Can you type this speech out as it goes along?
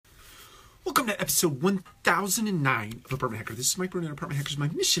Welcome to episode 1009 of Apartment Hacker. This is Mike Burnett, Apartment Hacker. My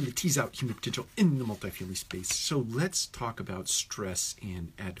mission to tease out human potential in the multifamily space. So let's talk about stress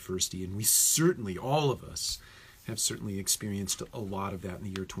and adversity. And we certainly, all of us, have certainly experienced a lot of that in the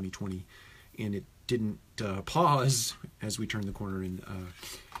year 2020. And it didn't pause as we turned the corner and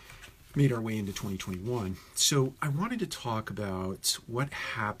made our way into 2021. So I wanted to talk about what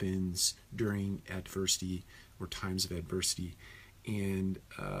happens during adversity or times of adversity, and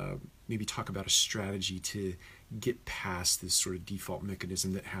maybe talk about a strategy to get past this sort of default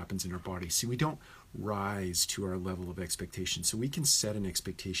mechanism that happens in our body. See, we don't rise to our level of expectation. So we can set an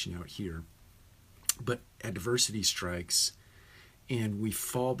expectation out here, but adversity strikes and we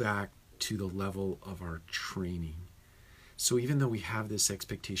fall back to the level of our training. So even though we have this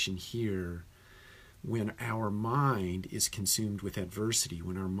expectation here, when our mind is consumed with adversity,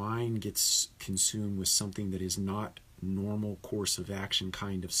 when our mind gets consumed with something that is not normal course of action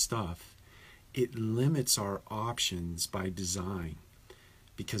kind of stuff, it limits our options by design,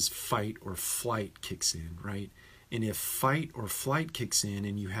 because fight or flight kicks in, right? And if fight or flight kicks in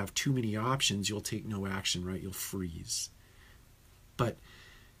and you have too many options, you'll take no action, right? You'll freeze. But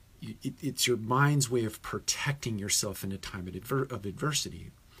it's your mind's way of protecting yourself in a time of adversity.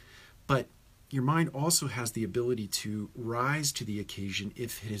 But your mind also has the ability to rise to the occasion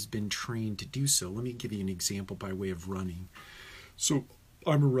if it has been trained to do so. Let me give you an example by way of running. So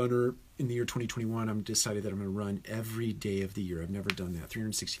I'm a runner. In the year 2021, I'm decided that I'm going to run every day of the year. I've never done that,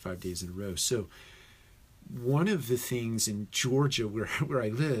 365 days in a row. So one of the things in Georgia where I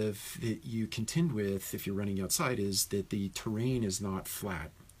live that you contend with if you're running outside is that the terrain is not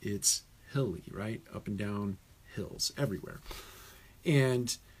flat. It's hilly, right? Up and down hills everywhere.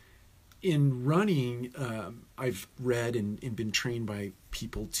 And in running, I've read and been trained by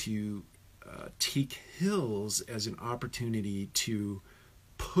people to take hills as an opportunity to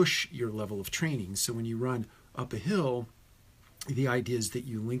push your level of training. So when you run up a hill, the idea is that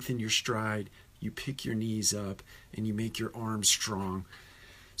you lengthen your stride, you pick your knees up, and you make your arms strong.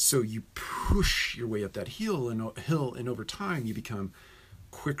 So you push your way up that hill, and over time you become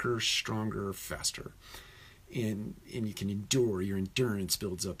quicker, stronger, faster. And you can endure, your endurance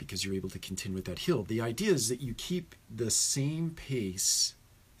builds up because you're able to contend with that hill. The idea is that you keep the same pace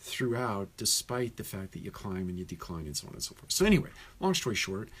throughout, despite the fact that you climb and you decline and so on and so forth. So anyway, long story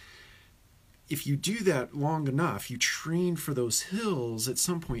short, if you do that long enough, you train for those hills. At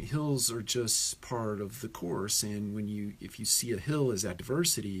some point, hills are just part of the course. And if you see a hill as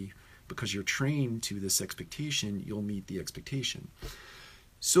adversity, because you're trained to this expectation, you'll meet the expectation.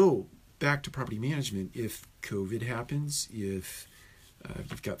 So back to property management. If COVID happens, if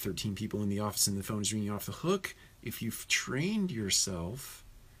you've got 13 people in the office and the phone is ringing off the hook, if you've trained yourself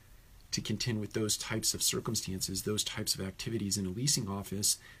to contend with those types of circumstances, those types of activities in a leasing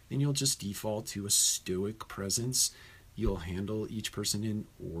office, then you'll just default to a stoic presence. You'll handle each person in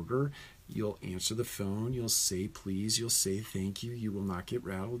order. You'll answer the phone. You'll say please. You'll say thank you. You will not get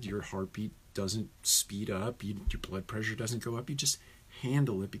rattled. Your heartbeat doesn't speed up. Your blood pressure doesn't go up. You just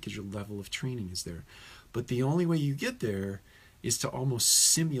handle it because your level of training is there. But the only way you get there is to almost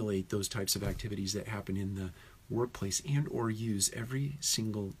simulate those types of activities that happen in the workplace, and or use every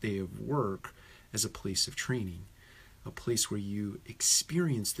single day of work as a place of training, a place where you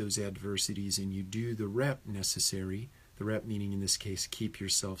experience those adversities and you do the rep necessary. The rep meaning in this case, keep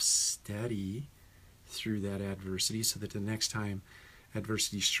yourself steady through that adversity so that the next time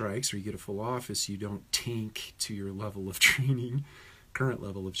adversity strikes or you get a full office, you don't tank to your level of training, current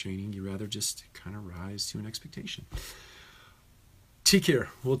level of training. You rather just kind of rise to an expectation. Take care.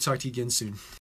 We'll talk to you again soon.